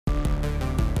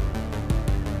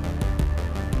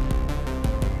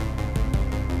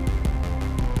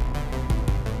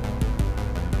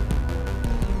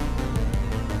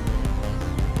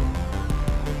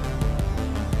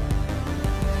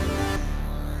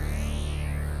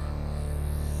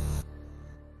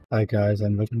Hi guys,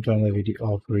 and welcome to another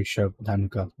video of Rishabh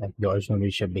Dhanuka, like the original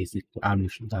Rishabh basically. I'm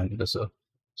Rishabh Dhanuka, so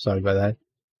sorry about that.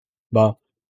 But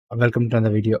welcome to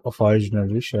another video of original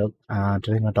Rishabh, and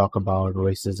today I'm gonna talk about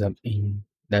racism in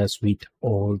the sweet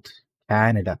old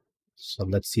Canada. So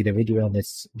let's see the video and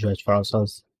let's judge for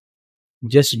ourselves.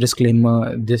 Just a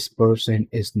disclaimer, this person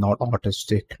is not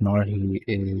autistic, nor he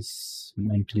is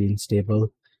mentally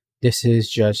unstable. This is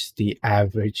just the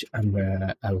average, I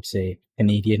would say,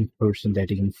 Canadian person that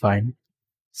you can find.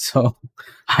 So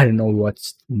I don't know what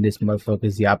this motherfucker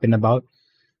is yapping about.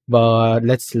 But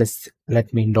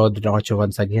let me indulge the torture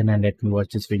once again and let me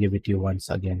watch this video with you once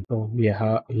again. So we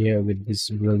are here with this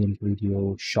brilliant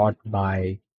video shot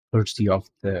by courtesy of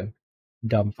the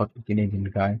dumb fucking Canadian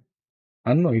guy. I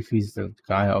don't know if he's the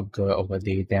guy or girl over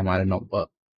the damn, I don't know, but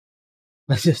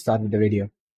let's just start with the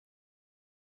video.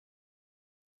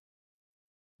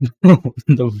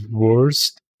 The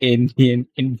worst the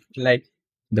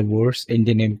worst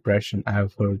Indian impression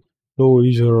I've heard. Oh,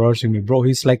 he's harassing me, bro.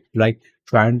 He's like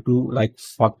trying to like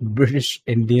fuck British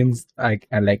Indians like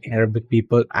and like Arabic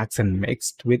people accent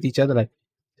mixed with each other. Like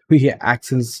we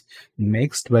accents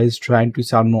mixed, but he's trying to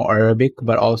sound more Arabic,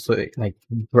 but also like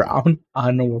brown. I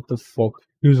don't know what the fuck.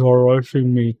 He's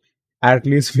harassing me. At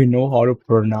least we know how to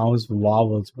pronounce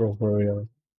vowels, bro, for real.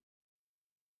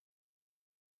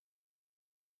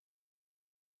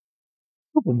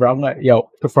 Super brown guy. Yo,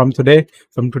 so from today,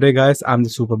 guys, I'm the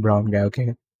super brown guy.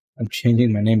 Okay, I'm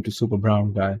changing my name to super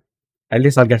brown guy. At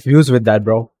least I'll get views with that,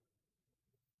 bro.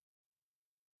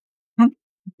 Hmm.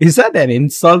 Is that an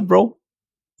insult, bro?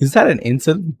 Is that an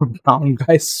insult? Brown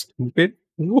guy, stupid.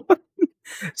 What?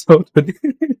 So today,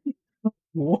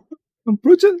 what?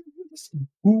 Bro, just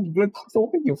Google, just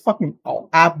open your fucking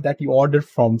app that you ordered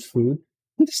from food.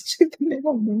 Just check the name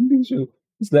of the individual.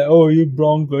 It's like, oh, you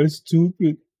brown guy,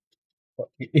 stupid.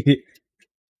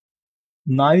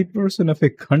 90% of a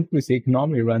country's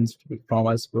economy runs from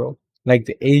us, bro. Like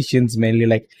the Asians mainly,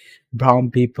 like brown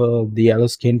people, the yellow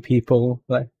skinned people.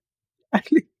 Like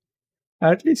at least,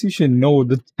 at least you should know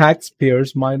the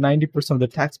taxpayers. My 90% of the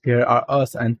taxpayer are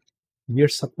us, and we're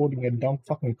supporting a dumb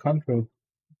fucking country.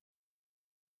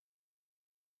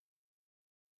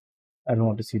 I don't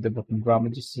want to see the fucking drama.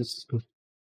 Just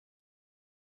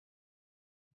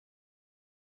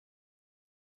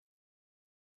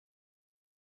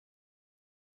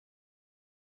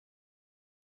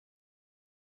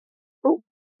bro.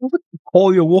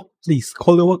 Call your work, please.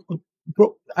 Call your work,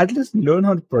 bro. At least learn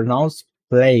how to pronounce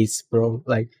place, bro.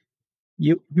 Like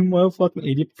you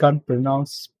motherfucking idiot can't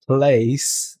pronounce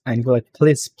place and go like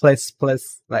place.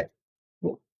 Like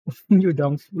wh- you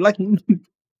dumb like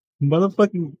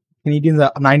motherfucking Canadians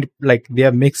are 90 like they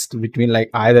are mixed between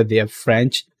like either they are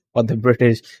French or the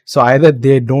British. So either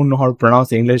they don't know how to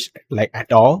pronounce English like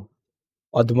at all,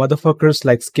 or the motherfuckers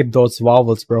like skip those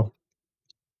vowels, bro.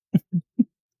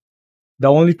 The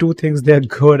only two things they're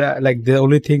good at, like the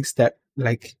only things that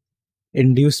like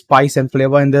induce spice and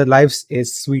flavor in their lives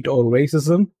is sweet or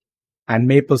racism and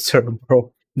maple syrup,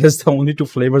 bro. That's the only two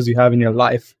flavors you have in your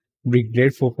life. Be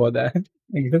grateful for that.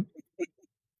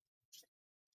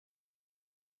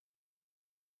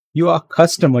 You are a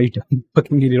customer, you dumb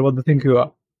fucking idiot. What do you think you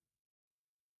are?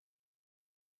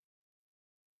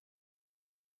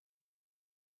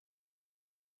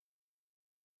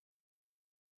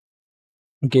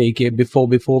 Okay. Before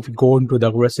we go into the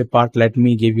aggressive part, let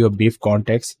me give you a brief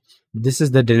context. This is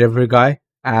the delivery guy,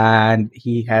 and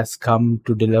he has come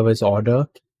to deliver his order,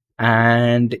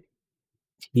 and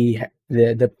the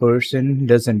person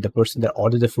that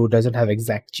ordered the food doesn't have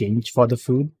exact change for the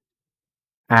food,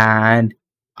 and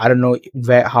I don't know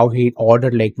how he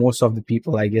ordered. Like most of the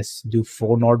people, I guess, do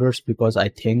phone orders because I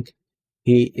think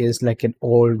he is like an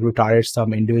old retired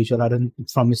some individual. I don't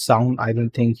from his sound, I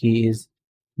don't think he is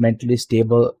mentally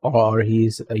stable or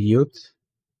he's a youth.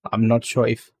 I'm not sure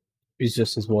if it's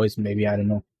just his voice. Maybe I don't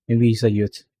know. Maybe he's a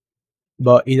youth.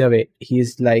 But either way,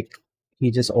 he's like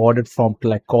he just ordered from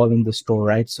like calling the store,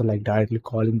 right? So like directly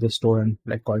calling the store and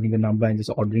like calling the number and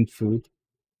just ordering food.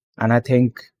 And I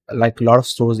think like a lot of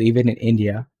stores, even in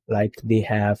India, like they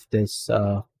have this.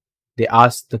 They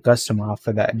ask the customer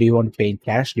after that, do you want to pay in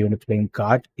cash? Do you want to pay in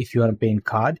card? If you want to pay in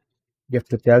card, you have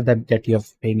to tell them that you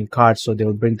have paying in card, so they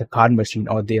will bring the card machine,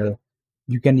 or they'll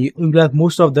like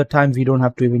most of the time we don't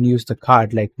have to even use the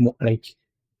card. Like like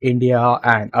India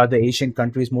and other Asian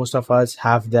countries, most of us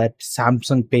have that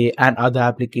Samsung Pay and other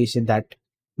application that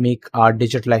make our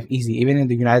digital life easy. Even in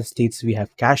the United States, we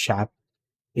have Cash App.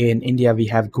 In India, we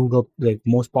have Google, like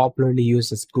most popularly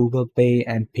used as Google Pay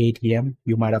and Paytm.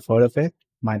 You might have heard of it,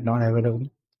 might not have heard of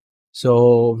it.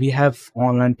 So we have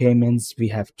online payments, we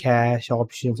have cash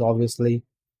options, obviously.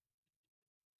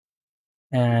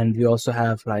 And we also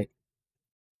have like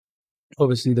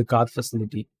obviously the card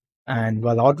facility. And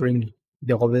while ordering,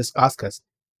 they always ask us,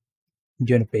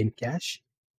 do you want to pay in cash?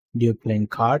 Do you pay in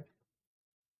card?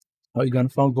 Or you gonna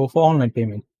go for online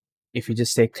payment? If you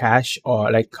just say cash or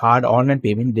like card online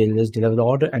payment, they'll just deliver the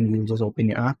order and you'll just open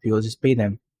your app, you'll just pay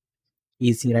them.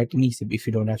 Easy, right? And easy if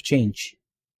you don't have change.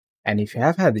 And if you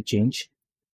have had the change,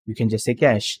 you can just say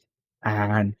cash.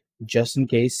 And just in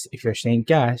case, if you're saying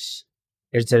cash,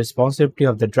 it's the responsibility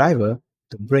of the driver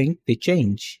to bring the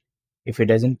change. If it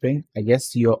doesn't bring, I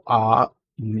guess you have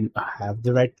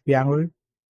the right to be angry.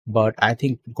 But I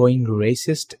think going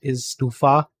racist is too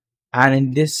far. And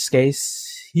in this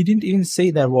case, he didn't even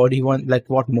say that what he want, like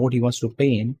what mode he wants to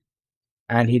pay in,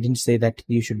 and he didn't say that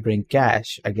you should bring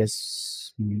cash. I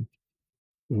guess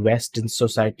Western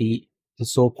society, the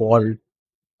so-called,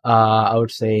 I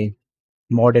would say,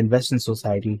 modern Western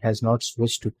society has not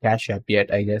switched to Cash App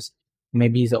yet. I guess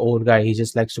maybe he's an old guy. He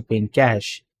just likes to pay in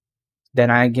cash. Then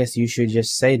I guess you should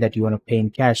just say that you want to pay in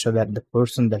cash so that the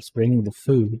person that's bringing the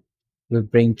food will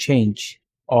bring change.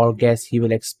 Or guess he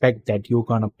will expect that you're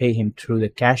gonna pay him through the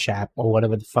Cash App or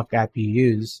whatever the fuck app you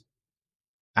use.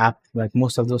 App like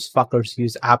most of those fuckers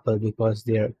use Apple because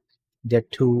their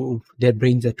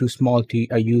brains are too small to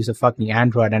use a fucking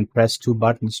Android and press two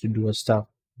buttons to do a stuff.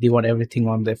 They want everything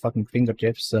on their fucking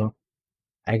fingertips. So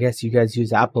I guess you guys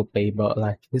use Apple Pay, but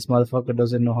like this motherfucker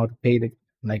doesn't know how to pay the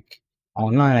like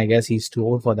online. I guess he's too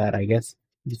old for that. I guess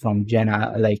he's from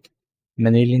like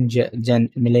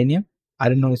millennium. I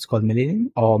don't know. It's called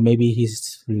millennium, or maybe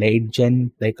he's late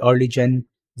Gen, like early Gen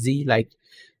Z, like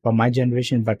from my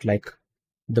generation. But like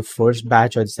the first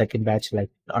batch or the second batch,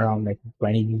 like around like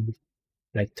 20,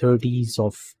 like 30s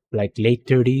of like late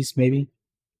 30s maybe.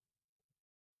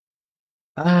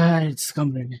 It's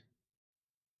coming.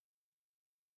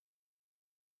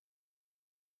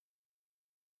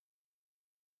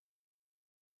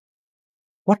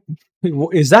 What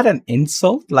is that an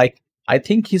insult? Like, I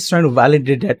think he's trying to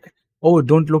validate that. Oh,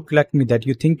 don't look like me. That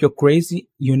you think you're crazy.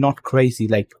 You're not crazy.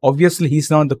 Like, obviously,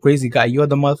 he's not the crazy guy. You're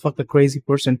the motherfucker crazy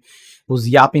person who's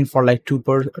yapping for like 2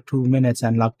 minutes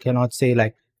and like cannot say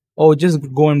like, oh, just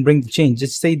go and bring the change.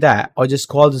 Just say that, or just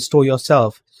call the store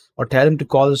yourself, or tell him to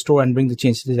call the store and bring the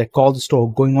change. It's like call the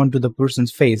store, going on to the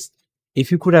person's face.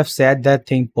 If you could have said that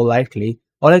thing politely,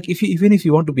 or like if you even if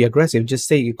you want to be aggressive, just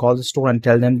say you call the store and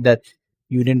tell them that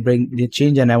you didn't bring the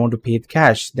change and I want to pay it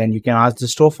cash, then you can ask the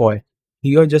store for it.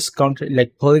 You're just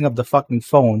like pulling up the fucking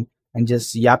phone and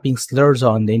just yapping slurs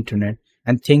on the internet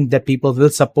and think that people will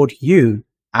support you.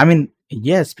 I mean,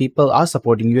 yes, people are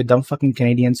supporting you. Dumb fucking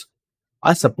Canadians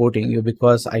are supporting you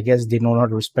because I guess they do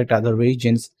not respect other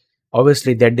regions.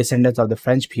 Obviously, they're descendants of the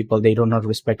French people. They do not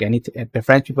respect anything. The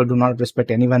French people do not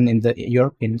respect anyone in the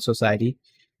European society.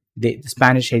 The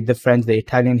Spanish hate the French, the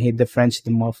Italian hate the French, the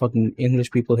motherfucking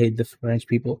English people hate the French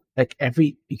people. Like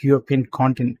every European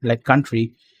continent, like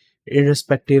country,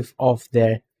 irrespective of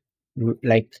their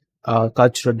like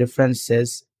cultural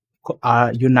differences,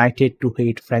 are united to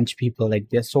hate French people. Like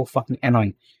they're so fucking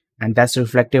annoying, and that's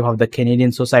reflective of the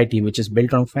Canadian society, which is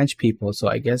built on French people. So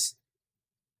I guess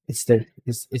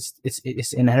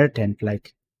it's inherent.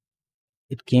 Like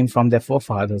it came from their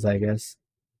forefathers, I guess,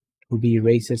 to be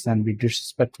racist and be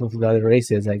disrespectful to the other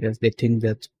races. I guess they think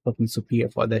that's fucking superior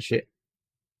for that shit.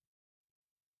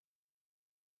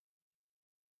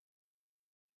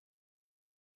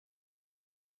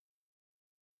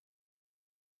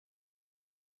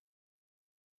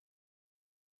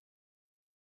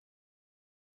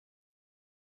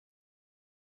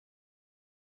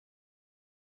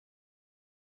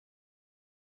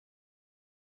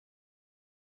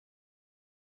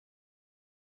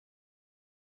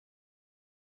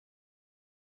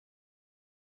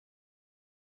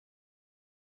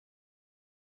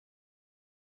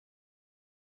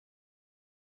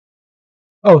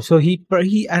 Oh, so he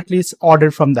at least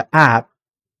ordered from the app.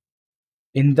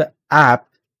 In the app,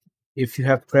 if you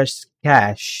have pressed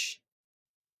cash,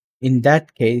 in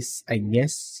that case, I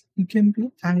guess you can be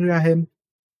angry at him.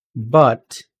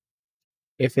 But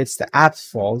if it's the app's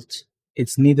fault,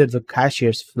 it's neither the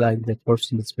cashier's like the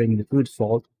person that's bringing the food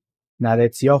fault, neither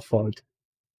it's your fault.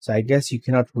 So I guess you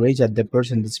cannot rage at the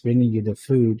person that's bringing you the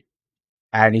food.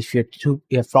 And if you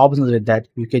have problems with that,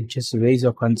 you can just raise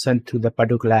your concern to the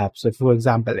particular app. So, for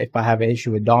example, if I have an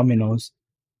issue with Domino's,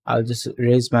 I'll just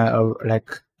raise my like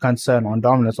concern on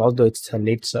Domino's. Although it's a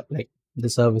late, like the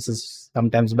service is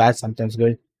sometimes bad, sometimes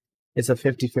good. It's a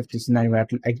 50-50 scenario where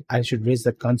I should raise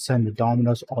the concern with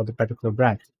Domino's or the particular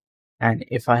brand. And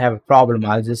if I have a problem,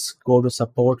 I'll just go to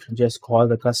support, just call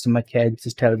the customer care,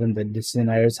 just tell them that this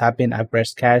scenario has happened. I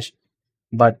pressed cash.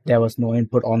 but there was no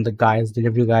input on the guy's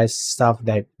delivery guy's stuff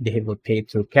that they were paid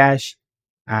through cash,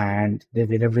 and the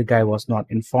delivery guy was not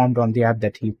informed on the app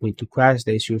that he paid to crash.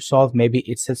 The issue solved. Maybe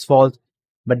it's his fault,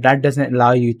 but that doesn't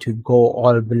allow you to go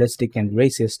all ballistic and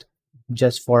racist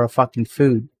just for a fucking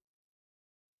food.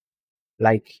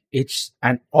 Like it's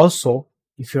and also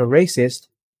if you're racist,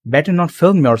 better not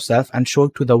film yourself and show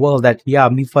it to the world that yeah,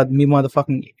 me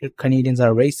motherfucking Canadians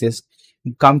are racist.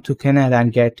 Come to Canada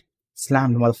and get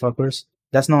slammed, motherfuckers.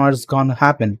 That's not what's gonna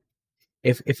happen.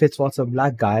 If it was a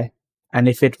black guy, and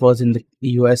if it was in the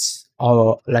US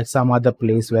or like some other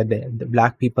place where the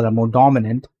black people are more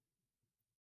dominant,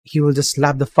 he will just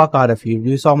slap the fuck out of you.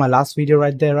 You saw my last video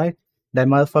right there, right? That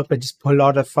motherfucker just pulled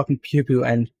out a fucking pew pew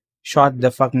and shot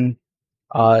the fucking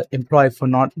employee for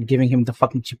not giving him the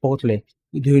fucking chipotle.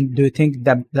 Do you think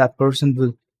that that person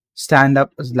will stand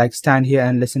up, like stand here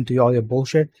and listen to all your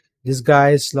bullshit? This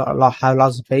guy is have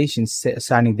lots of patience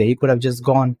standing there. He could have just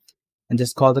gone and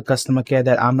just called the customer care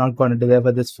that I'm not going to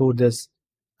deliver this food. This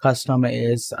customer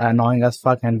is annoying as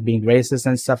fuck and being racist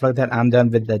and stuff like that. I'm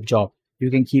done with that job. You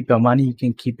can keep your money. You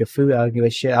can keep your food. I'll give a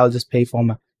shit. I'll just pay for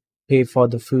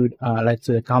the food like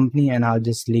to the company, and I'll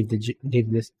just leave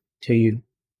this to you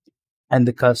and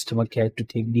the customer care to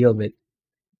take deal with.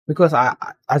 Because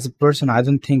as a person, I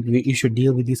don't think you should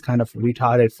deal with these kind of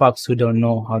retarded fucks who don't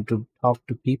know how to talk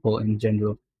to people in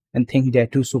general and think they're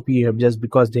too superior just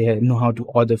because they know how to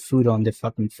order food on their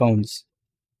fucking phones.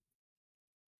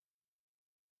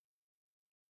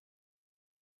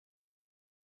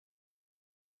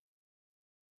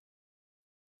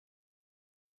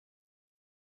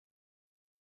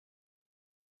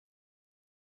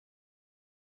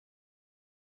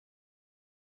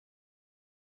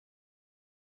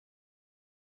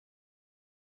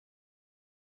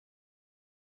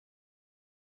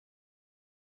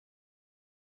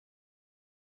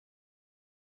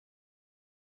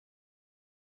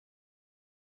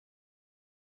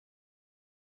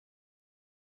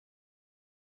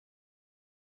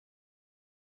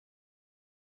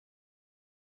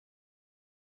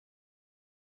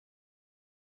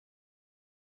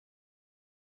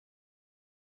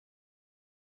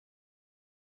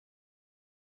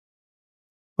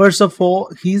 First of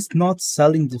all, he's not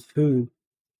selling the food.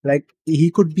 Like he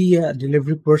could be a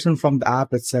delivery person from the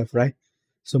app itself, right?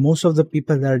 So most of the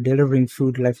people that are delivering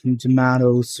food, like from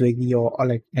Zomato, Swiggy, or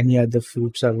like any other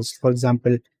food service, for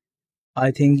example, I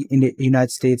think in the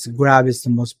United States, Grab is the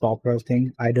most popular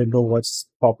thing. I don't know what's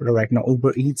popular right now.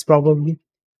 Uber Eats probably.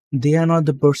 They are not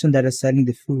the person that is selling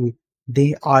the food.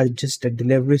 They are just a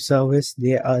delivery service.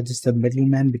 They are just a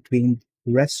middleman between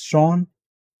restaurant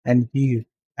and you.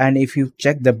 And if you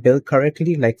check the bill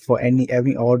correctly, like for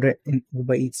every order in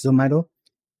Uber Eats, Zomato,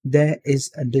 there is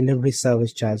a delivery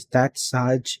service charge. That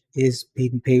charge is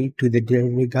being paid to the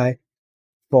delivery guy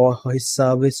for his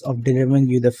service of delivering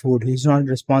you the food. He's not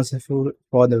responsible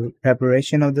for the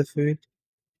preparation of the food,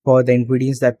 for the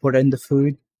ingredients that put in the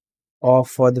food, or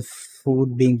for the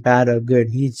food being bad or good.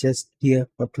 He's just here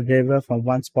for to deliver from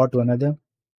one spot to another.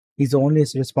 His only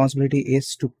responsibility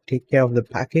is to take care of the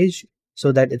package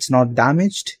so that it's not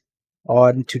damaged,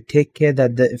 or to take care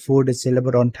that the food is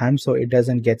delivered on time so it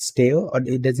doesn't get stale or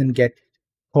it doesn't get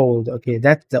cold. Okay,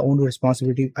 that's the only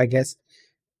responsibility I guess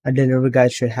a delivery guy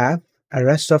should have. The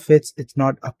rest of it's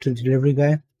not up to the delivery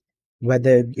guy,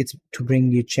 whether it's to bring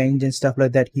you change and stuff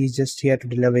like that. He's just here to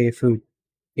deliver your food.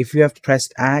 If you have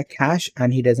pressed cash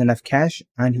and he doesn't have cash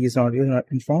and you're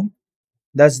not informed,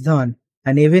 that's done.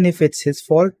 And even if it's his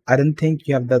fault, I don't think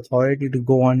you have the authority to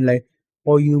go on like,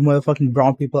 oh, you motherfucking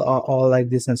brown people are all like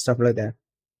this and stuff like that.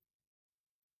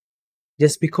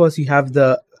 Just because you have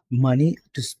the money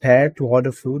to spare to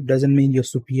order food doesn't mean you're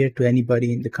superior to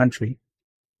anybody in the country.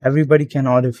 Everybody can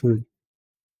order food.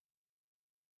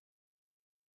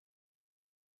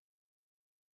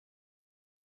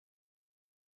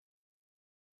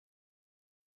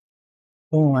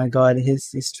 Oh my god,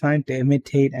 he's trying to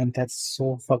imitate, and that's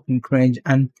so fucking cringe.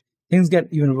 And things get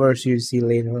even worse. You see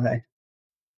later, like,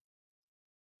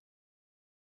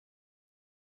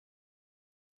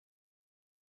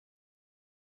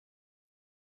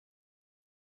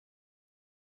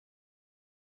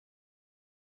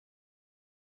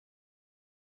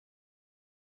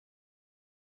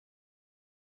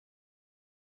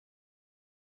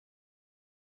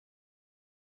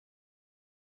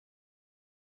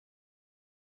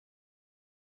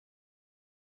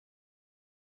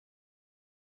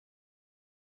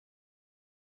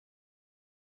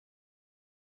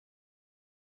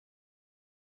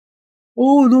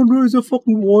 oh, don't raise your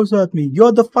fucking voice at me.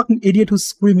 You're the fucking idiot who's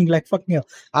screaming like fucking hell.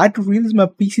 I had to raise my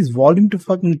PC's volume to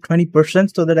fucking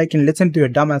 20% so that I can listen to your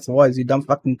dumbass voice. You dumb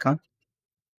fucking cunt.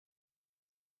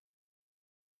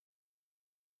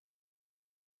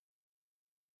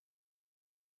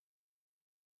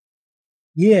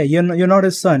 Yeah, you're not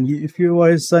his son. If you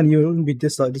were his son, you wouldn't be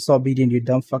disobedient. You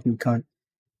dumb fucking cunt.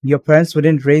 Your parents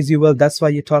wouldn't raise you well. That's why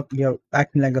you're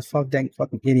acting like a dang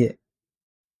fucking idiot.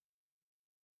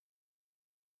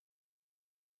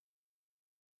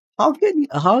 How can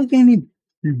he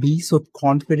be so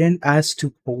confident as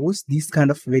to post these kind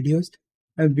of videos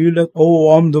and be like,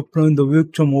 "Oh, I'm the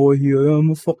victim over here.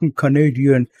 I'm a fucking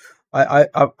Canadian.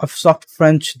 I've sucked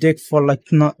French dick for like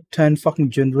 10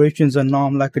 fucking generations, and now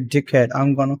I'm like a dickhead.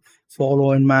 I'm gonna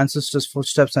follow in my ancestors'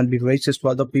 footsteps and be racist to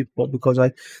other people because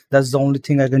I that's the only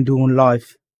thing I can do in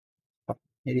life." Fucking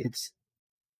idiots.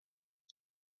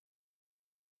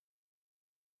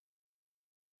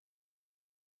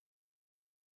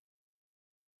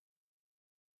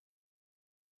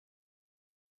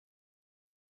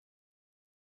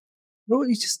 Bro,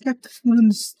 you just kept the food on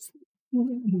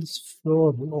this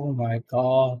floor, bro. Oh my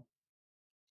god.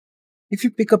 If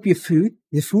you pick up your food,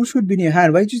 the food should be in your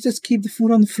hand. Why don't you just keep the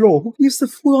food on the floor? Who leaves the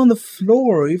food on the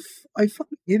floor? If I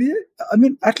fucking idiot. I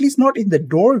mean, at least not in the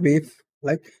doorway.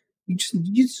 Like you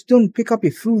just don't pick up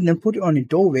your food and put it on your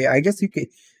doorway. I guess you can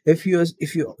if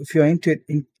you're into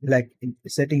it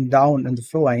sitting down on the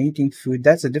floor and eating food.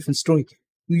 That's a different story.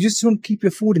 You just don't keep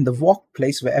your food in the walk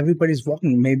place where everybody's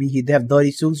walking. Maybe they have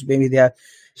dirty shoes. Maybe they have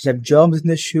germs in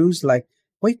their shoes. Like,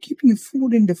 why are you keeping your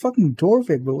food in the fucking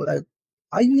doorway, bro? Like,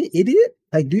 are you an idiot?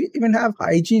 Like, do you even have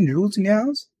hygiene rules in your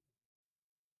house?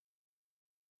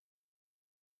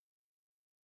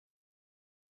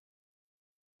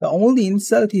 The only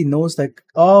insult he knows, like,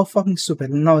 oh, fucking stupid.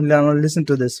 No, listen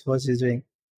to this. What he's doing.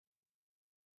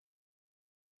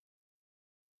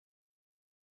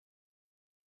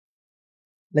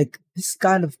 Like, this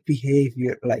kind of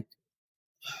behavior, like,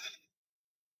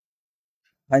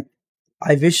 I,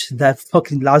 I wish that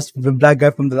fucking the black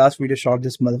guy from the last video shot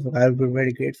this motherfucker. I would be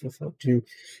very grateful to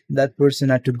that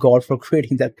person and to God for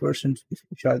creating that person. If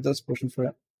he shot this person for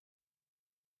him.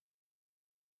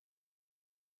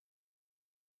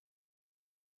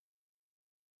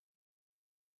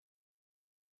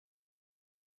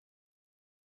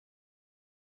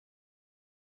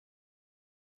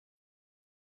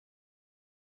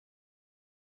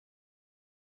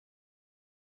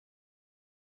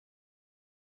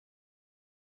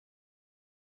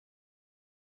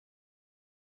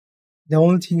 The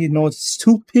only thing he knows,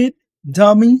 stupid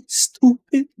dummy,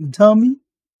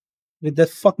 with that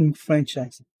fucking French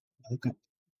accent. Okay.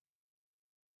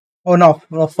 Oh no,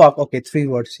 no fuck. Okay, three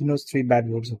words. He knows three bad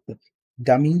words. Okay.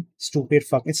 Dummy, stupid,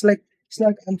 fuck. It's like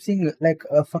I'm seeing like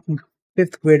a fucking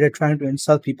fifth grader trying to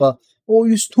insult people. Oh,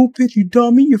 you stupid, you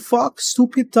dummy, you fuck,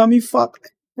 stupid dummy, fuck,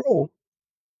 bro.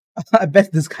 I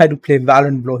bet this guy to play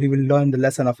Valorant, bro. He will learn the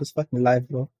lesson of his fucking life,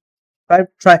 bro. Try,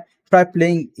 try, try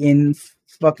playing in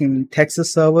fucking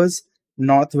Texas servers,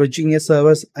 North Virginia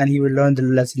servers, and he will learn the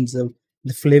lessons of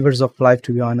the flavors of life.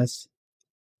 To be honest,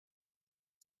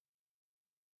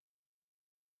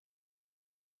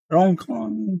 wrong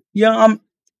con. Yeah,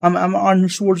 I'm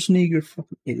Arnold Schwarzenegger.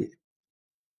 Fucking idiot.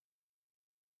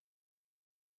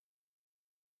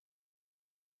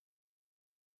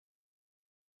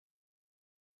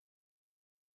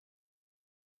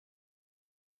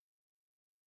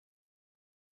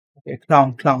 Okay,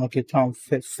 clown. Okay, clown.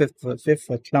 Fifth word,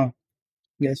 clown.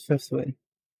 Yes, fifth word.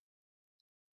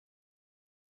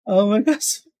 Oh my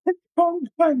gosh. Oh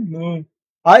my no.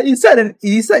 Is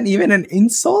that even an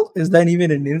insult? Is that even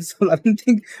an insult? I don't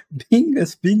think being a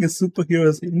superhero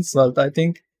is an insult. I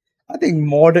think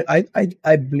modern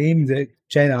I blame the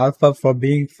Gen Alpha for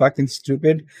being fucking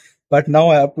stupid, but now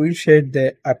I appreciate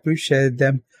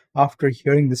them after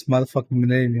hearing this motherfucking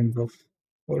millennium, bro.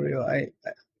 For real,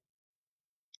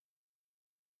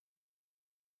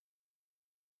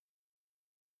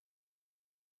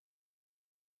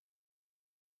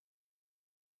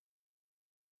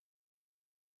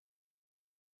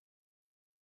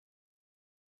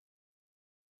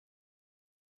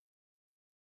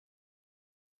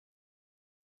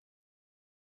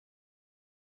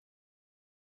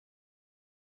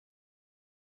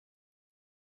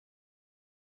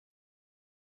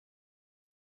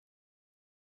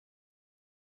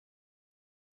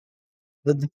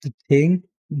 the thing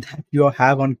that you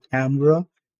have on camera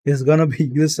is gonna be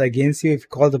used against you if you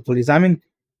call the police. I mean,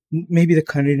 maybe the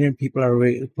Canadian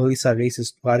police are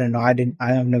racist. But I don't know.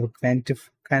 I have never been to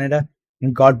Canada,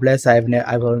 and God bless. I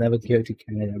will never go to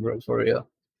Canada, bro. For real.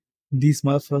 These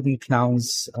motherfucking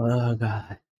clowns. Oh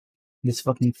god. These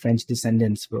fucking French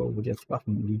descendants, bro. With their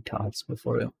fucking retards, bro.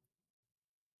 For real.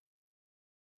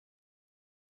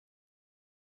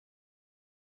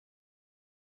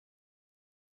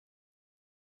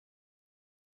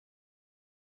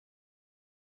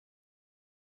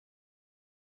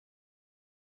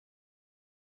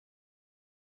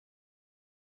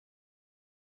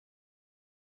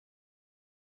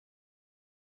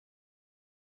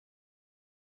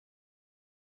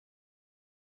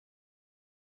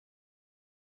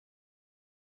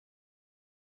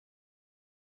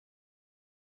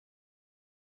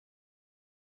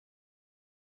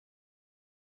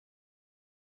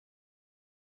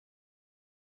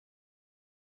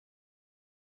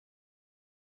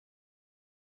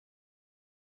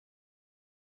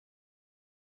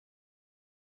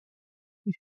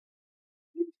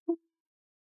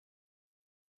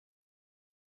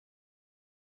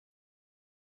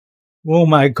 Oh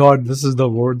my god, this is the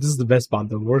worst. This is the best part.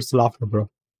 The worst laughter, bro.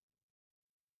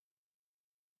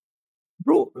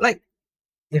 Bro, like,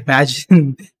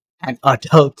 imagine an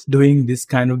adult doing this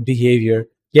kind of behavior.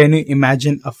 Can you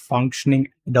imagine a functioning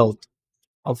adult,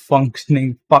 a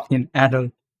functioning fucking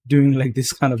adult doing like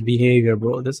this kind of behavior,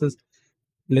 bro? This is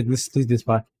like this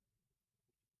part.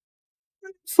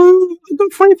 Food, I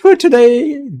got free food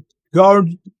today. God,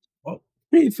 oh,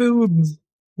 free food.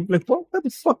 Like, what the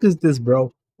fuck is this,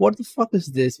 bro? What the fuck is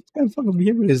this? What kind of fucking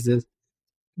behavior is this?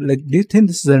 Like, do you think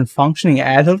this is a functioning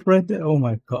adult right there? Oh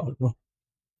my god, bro.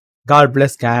 God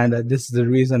bless Canada. This is the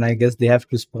reason I guess they have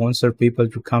to sponsor people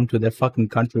to come to their fucking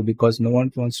country because no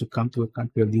one wants to come to a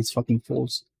country of these fucking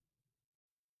fools.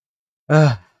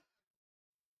 Ah,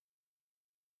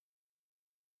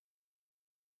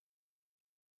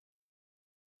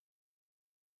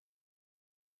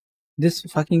 this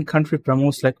fucking country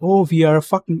promotes like, oh, we are a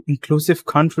fucking inclusive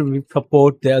country. We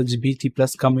support the LGBT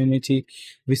plus community.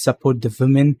 We support the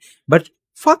women. But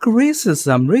fuck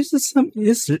racism. Racism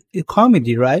is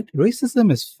comedy, right?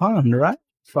 Racism is fun, right?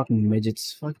 Fucking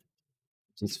midgets. Fuck,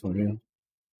 just for real.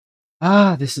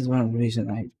 Ah, this is one of the reasons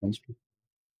I hate French people.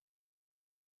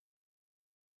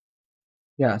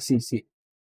 Yeah, see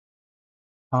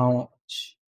how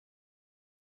much.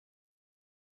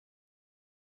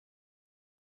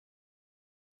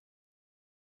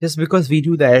 Just because we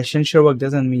do the essential work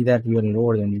doesn't mean that we are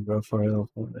lower than you, bro. For real,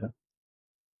 for real.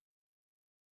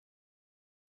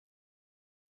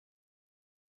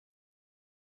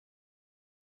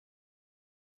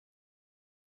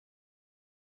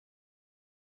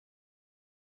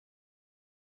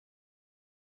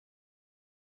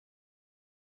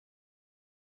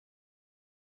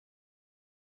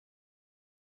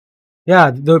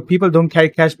 Yeah, the people don't carry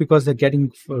cash because they're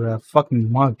getting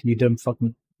fucking mugged. You dumb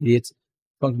fucking idiots,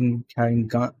 fucking carrying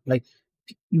gun. Like,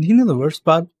 you know the worst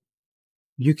part?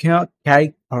 You cannot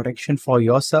carry protection for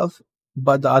yourself,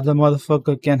 but the other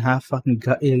motherfucker can have fucking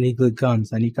illegal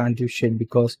guns, and you can't do shit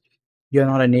because you're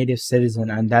not a native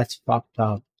citizen, and that's fucked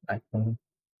up. Like,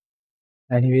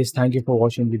 anyways, thank you for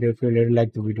watching the video. If you really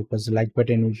like the video, press the like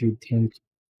button. If you think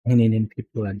Indian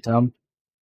people are dumb,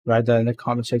 write that in the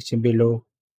comment section below.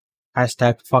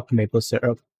 Hashtag fuck maple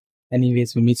syrup.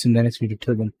 Anyways, we meet you in the next video.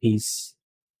 Till then, peace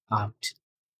out.